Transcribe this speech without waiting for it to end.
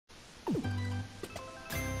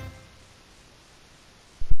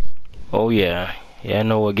Oh yeah. Yeah, I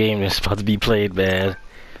know what game is about to be played, man.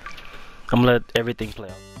 I'm gonna let everything play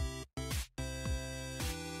out.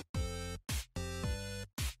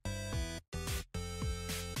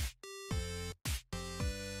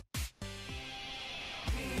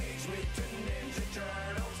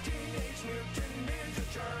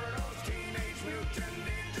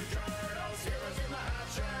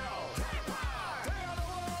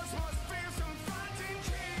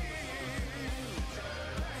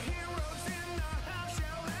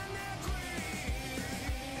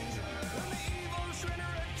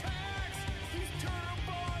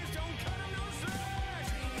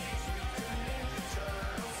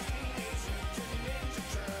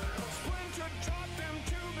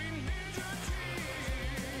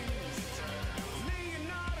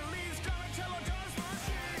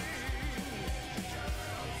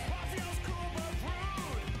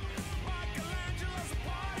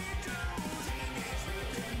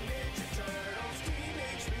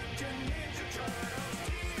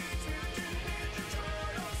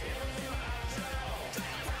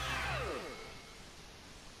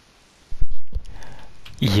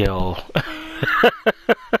 Yo.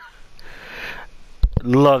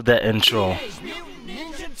 Love that intro.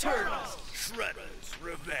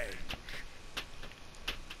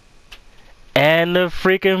 And the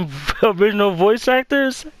freaking original voice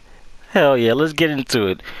actors? Hell yeah, let's get into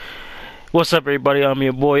it. What's up, everybody? I'm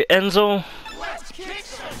your boy Enzo.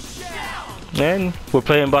 And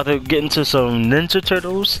we're about to get into some Ninja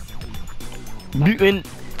Turtles.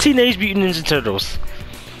 Teenage Mutant Ninja Turtles.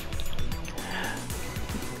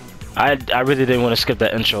 I really didn't want to skip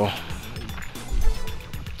that intro.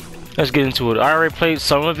 Let's get into it. I already played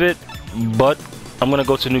some of it, but I'm gonna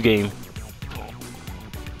go to a new game.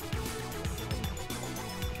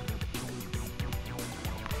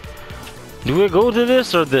 Do we go to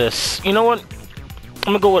this or this? You know what?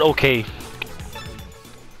 I'm gonna go with okay.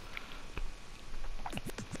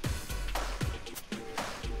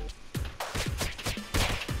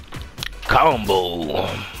 Combo.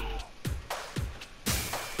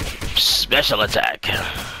 Special attack.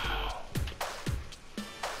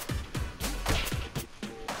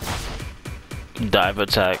 Dive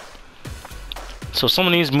attack. So some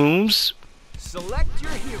of these moves, select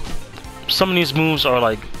your hero. Some of these moves are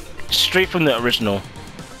like straight from the original.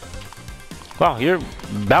 Wow, your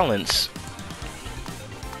balance.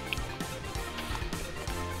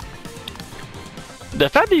 The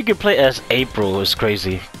fact that you can play as April is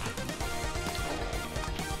crazy.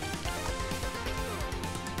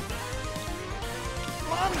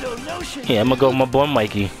 Yeah, I'm gonna go with my boy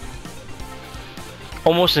Mikey.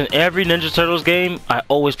 Almost in every Ninja Turtles game, I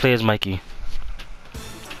always play as Mikey.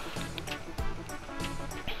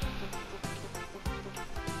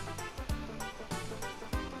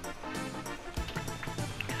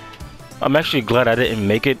 I'm actually glad I didn't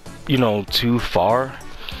make it, you know, too far.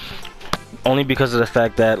 Only because of the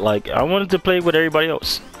fact that, like, I wanted to play with everybody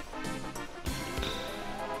else.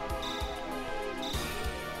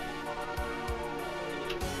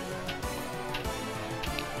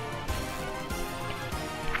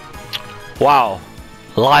 Wow,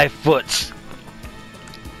 live foots.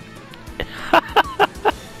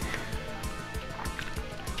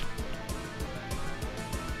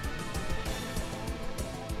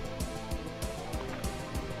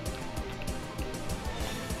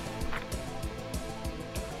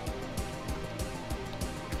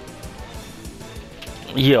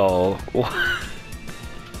 Yo.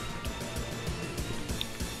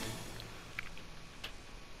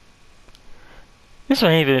 This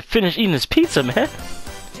man ain't even finished eating his pizza, man.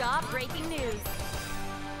 Job breaking news.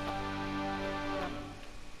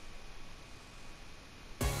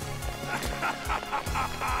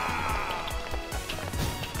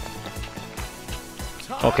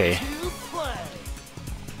 Okay.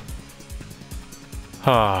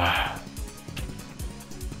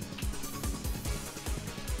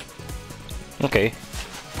 Okay.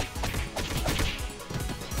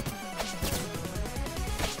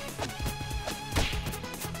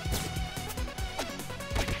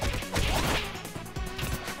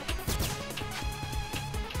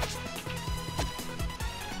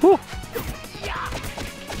 Whew.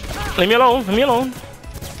 Leave me alone, leave me alone.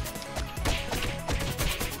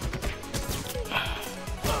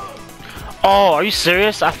 Oh, are you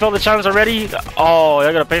serious? I failed the challenge already? Oh,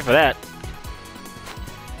 I gotta pay for that.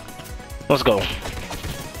 Let's go.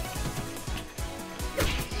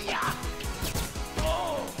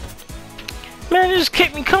 Man, you just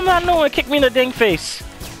kicked me, come out nowhere, kick me in the dang face.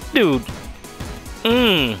 Dude.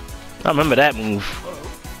 I remember that move.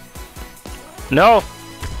 No.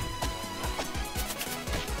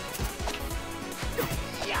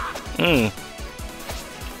 Hmm.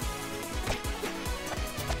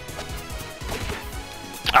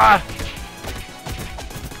 Ah!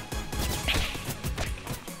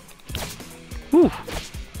 Whew.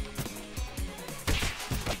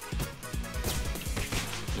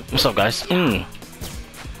 What's up, guys? Hmm.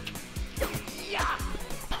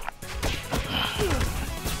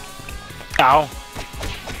 Ow.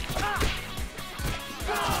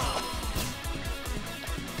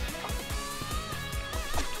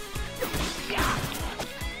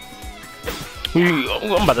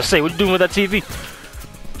 I'm about to say, what you doing with that TV?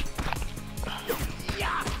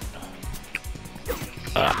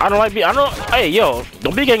 I don't like I don't. Hey, yo,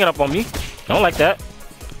 don't be ganging up on me. I don't like that.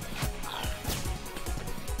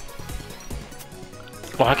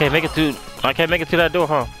 Well, I can't make it through. I can't make it through that door,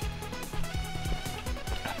 huh?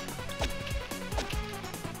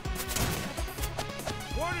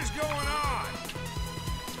 What is going on?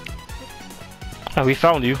 Oh, we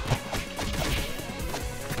found you.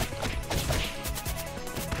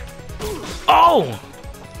 Oh!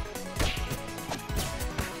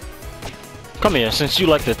 Come here, since you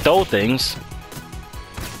like to throw things.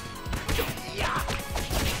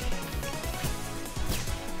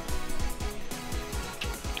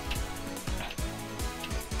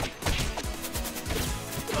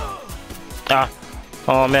 Ah.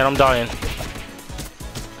 Oh man, I'm dying.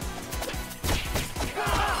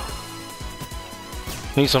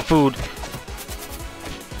 Need some food.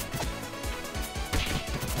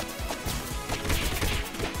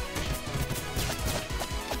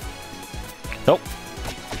 Nope.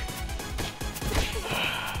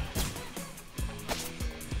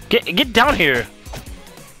 Get down here.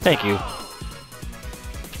 Thank you.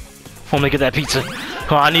 Let me get that pizza.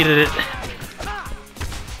 Oh, I needed it.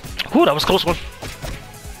 Ooh, that was a close one.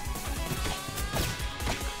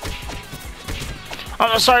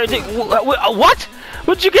 I'm sorry. What?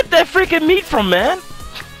 Where'd you get that freaking meat from, man?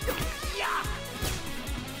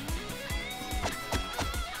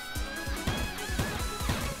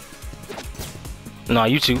 Nah,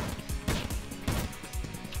 you two.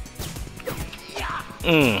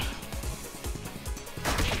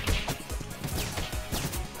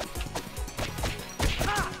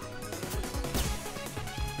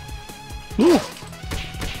 Ooh.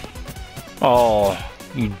 Oh,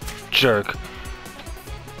 you jerk.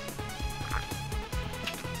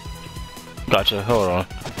 Gotcha, hold on.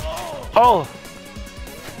 Oh!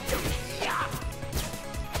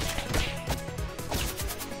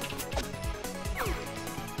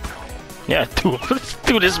 Yeah, let's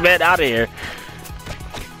do this man out of here.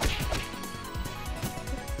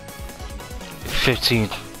 15.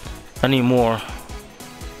 I need more.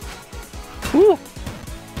 Woo!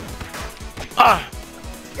 Ah!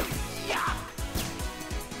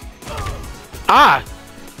 Ah!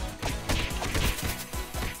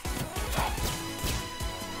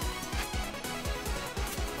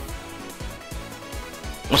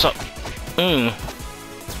 What's up?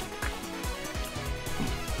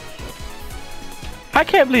 I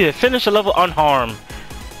can't believe it. Finish a level unharmed.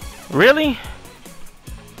 Really?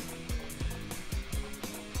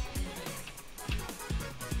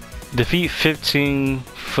 Defeat 15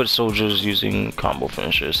 foot soldiers using combo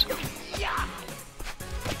finishers.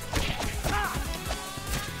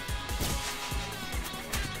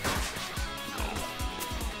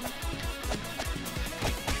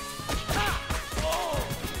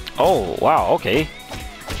 Oh, wow, okay.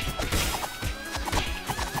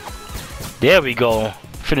 There we go.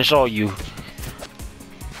 Finish all you.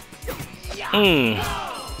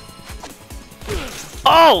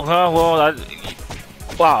 Oh, well,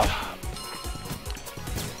 wow.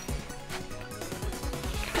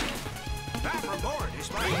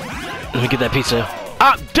 Let me get that pizza.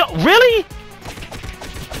 Ah, really?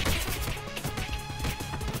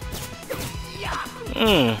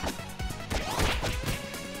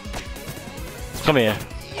 Come here.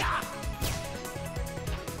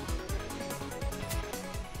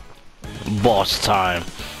 Boss time.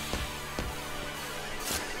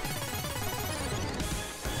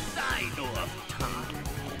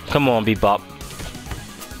 Come on, Bebop.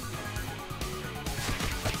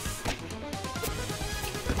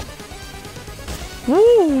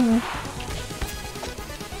 Woo!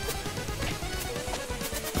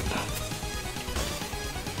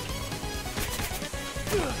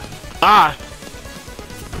 Ah!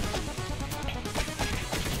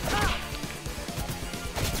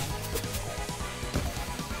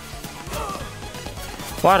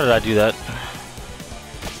 Why did I do that?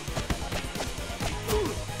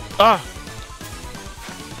 Ah!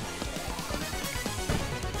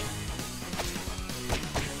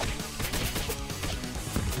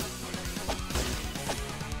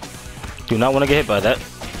 Do not want to get hit by that.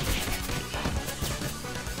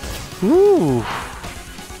 Woo!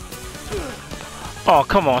 Oh,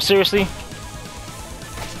 come on, seriously?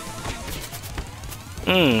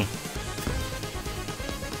 Woo!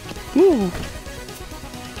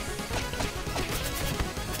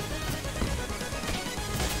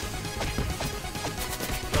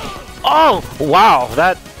 Oh! Wow,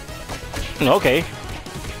 that... Okay.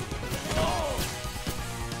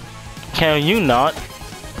 Can you not,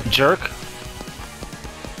 jerk?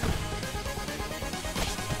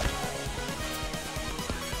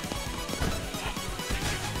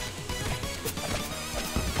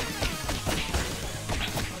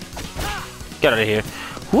 Get out of here.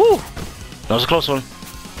 Woo! That was a close one.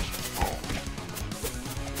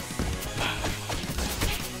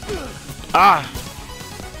 Ah!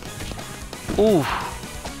 Ooh.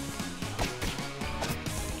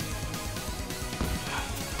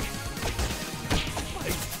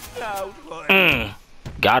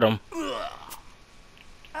 Got him.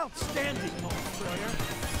 Outstanding, player.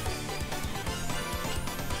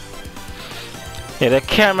 Yeah, the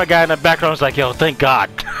camera guy in the background was like, yo, thank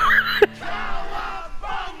God.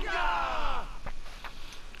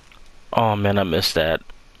 Oh man, I missed that.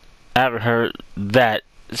 I haven't heard that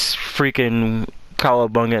freaking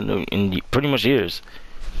cowabunga in pretty much years.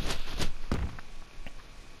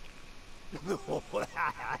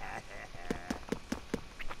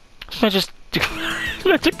 I just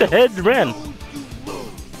I took the head and ran.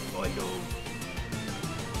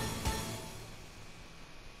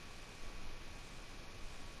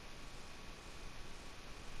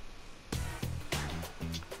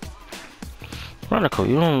 Radical,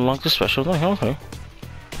 you don't unlock the special thing, okay.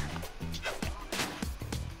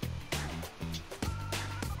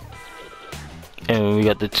 And we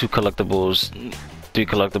got the 2 collectibles, 3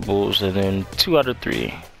 collectibles, and then 2 out of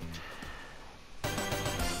 3.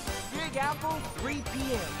 Big Apple, 3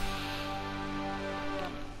 p.m.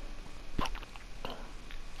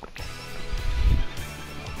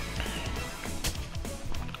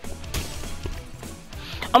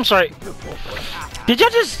 I'm sorry. Did y'all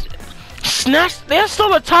just snatch? They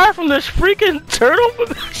stole a tire from this freaking turtle?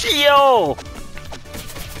 Yo!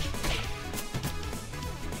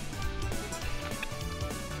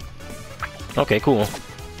 Okay, cool.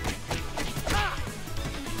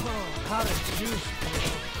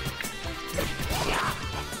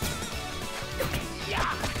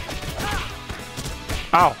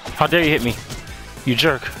 Ow! How dare you hit me, you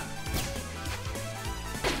jerk!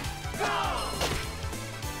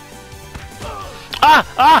 Ah!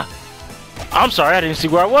 Ah! I'm sorry, I didn't see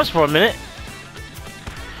where I was for a minute.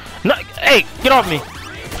 No, hey, get off me!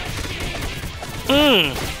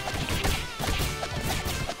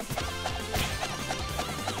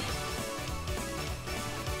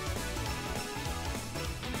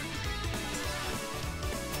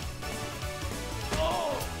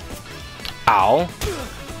 Ow!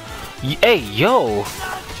 Hey, yo!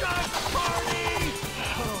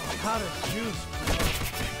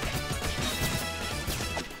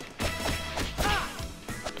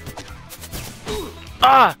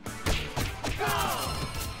 Ah!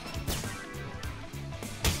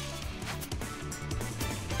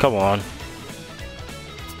 Come on.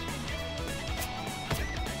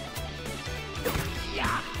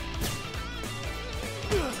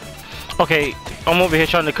 Okay, I'm over here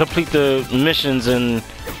trying to complete the missions and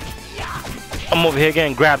I'm over here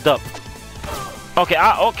getting grabbed up. Okay,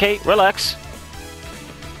 okay, relax.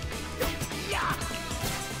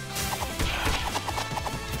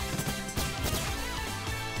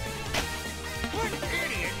 What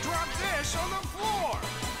idiot dropped this on the floor?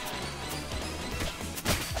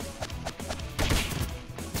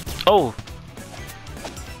 Oh.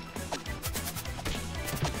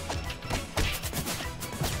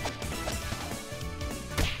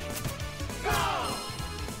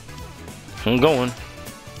 I'm going.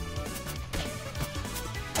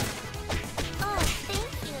 Oh,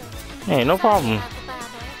 thank you. Hey, no problem. Sorry about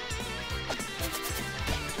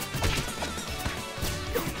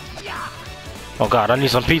the bother. Oh God, I need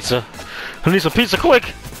some pizza. I need some pizza quick.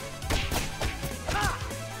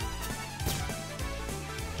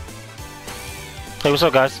 Hey, what's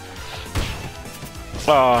up, guys?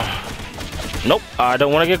 Nope. I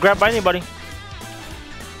don't want to get grabbed by anybody.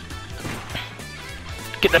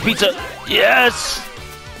 Get the pizza. Yes.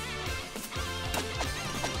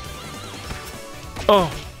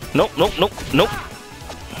 Oh, nope, nope, nope, nope.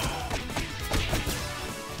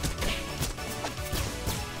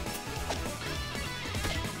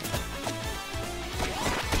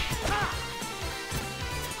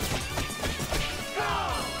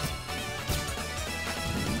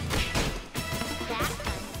 That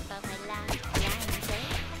comes from my last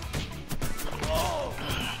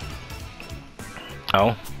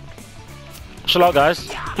Oh. Chill out, guys.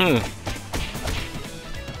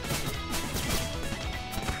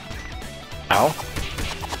 Ow.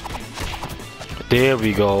 There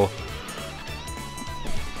we go.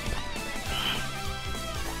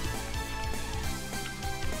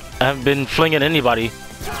 I haven't been flinging anybody.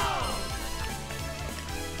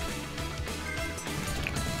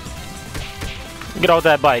 Get off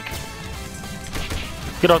that bike.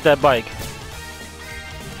 Get off that bike.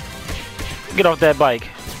 Get off that bike.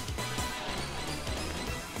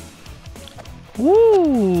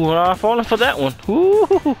 Woo! I'm falling for that one. Woo!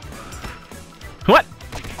 What?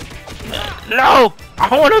 No!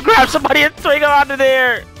 I want to grab somebody and swing out of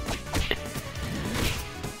there.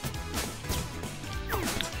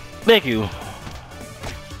 Thank you.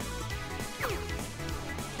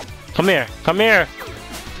 Come here. Come here.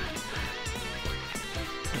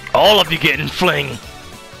 All of you getting fling.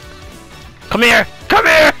 Come here. Come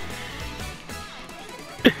here.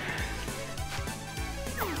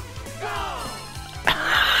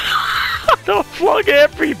 Don't flung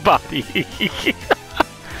everybody.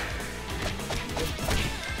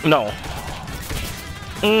 No.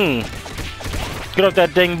 Get off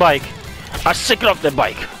that dang bike. I said get off that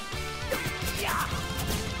bike.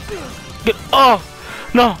 Get, oh,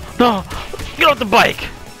 no, no, get off the bike.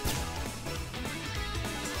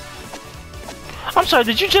 I'm sorry,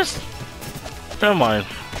 did you just, never mind.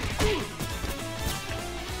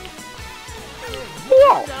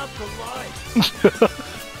 Whoa.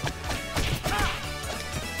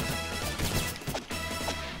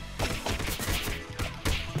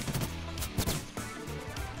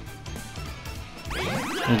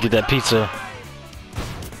 Let me get that pizza.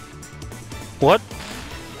 What?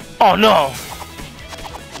 Oh no!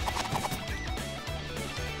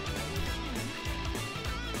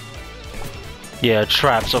 Yeah,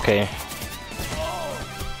 traps, okay.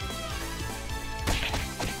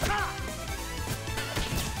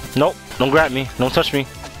 Nope, don't grab me, don't touch me.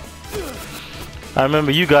 I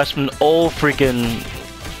remember you guys from the old freaking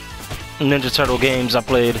Ninja Turtle games I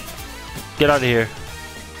played. Get out of here.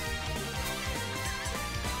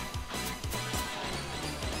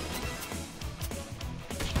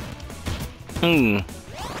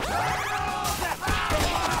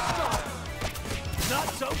 Not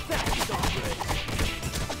so fast, already.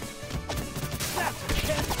 That's a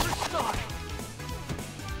 10 for start.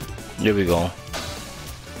 There we go.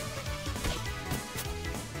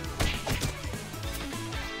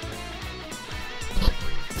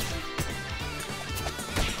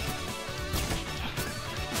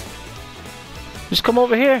 Just come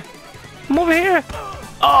over here. Come over here.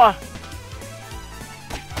 Ah.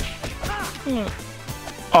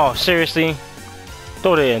 Oh, seriously?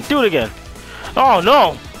 Throw it in. Do it again. Oh,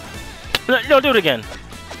 no. No, do it again.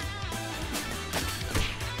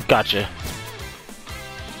 Gotcha.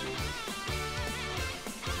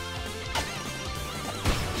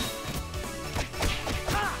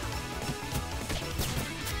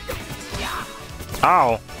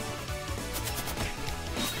 Ow.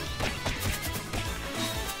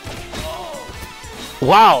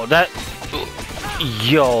 Wow, that...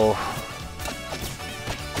 Yo.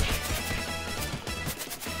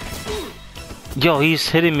 Yo, he's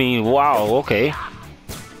hitting me. Wow, okay.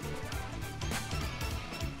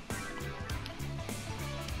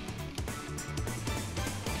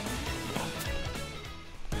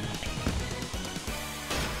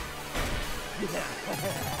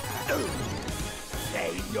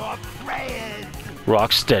 Save your prayers.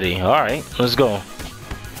 Rock steady. Alright, let's go.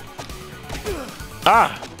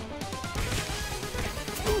 Ah!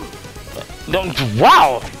 Don't.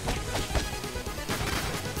 Wow!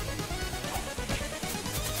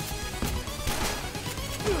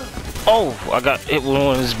 Oh, I got hit with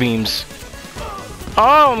one of his beams.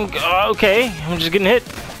 Oh, okay. I'm just getting hit.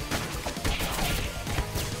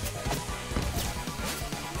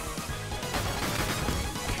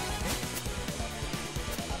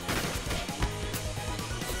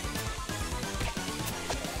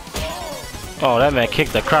 Oh, that man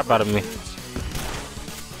kicked the crap out of me.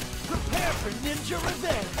 Prepare for ninja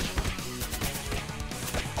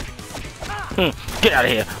revenge. Get out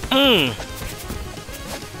of here.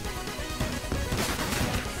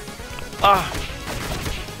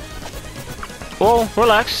 Whoa,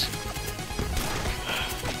 relax.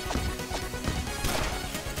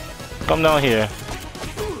 Come down here.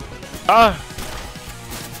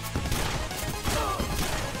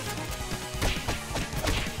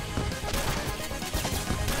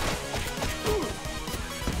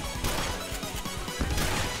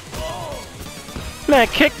 Man,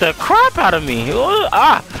 kick the crap out of me.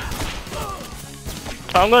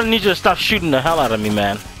 I'm gonna need you to stop shooting the hell out of me,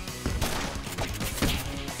 man.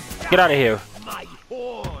 Get out of here. My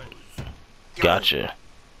horns. Gotcha.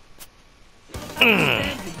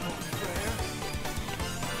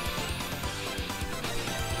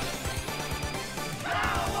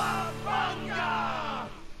 Cowabunga!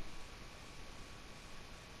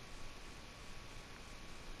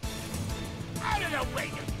 Out of the way,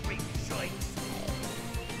 you freak joints!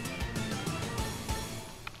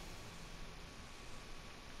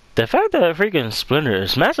 The fact that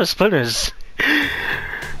freaking Master Splinter's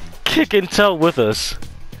kicking tail with us.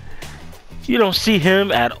 You don't see him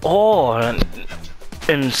at all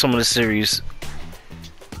in some of the series.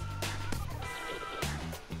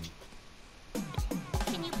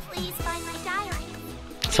 Can you please find my diary?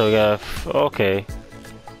 So we got, okay.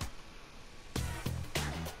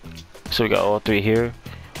 So we got all three here.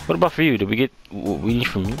 What about for you? Did we get what we need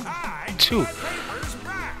from you? Two. Papers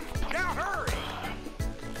back. Now hurry!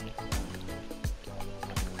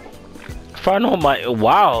 Find all my,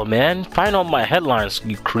 wow, man. Find all my headlines,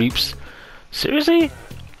 you creeps. Seriously?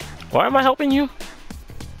 Why am I helping you?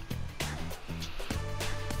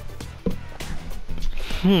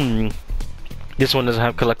 This one doesn't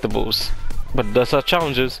have collectibles, but it does have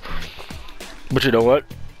challenges. But you know what?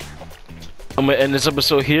 I'm gonna end this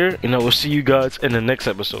episode here, and I will see you guys in the next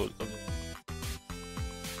episode.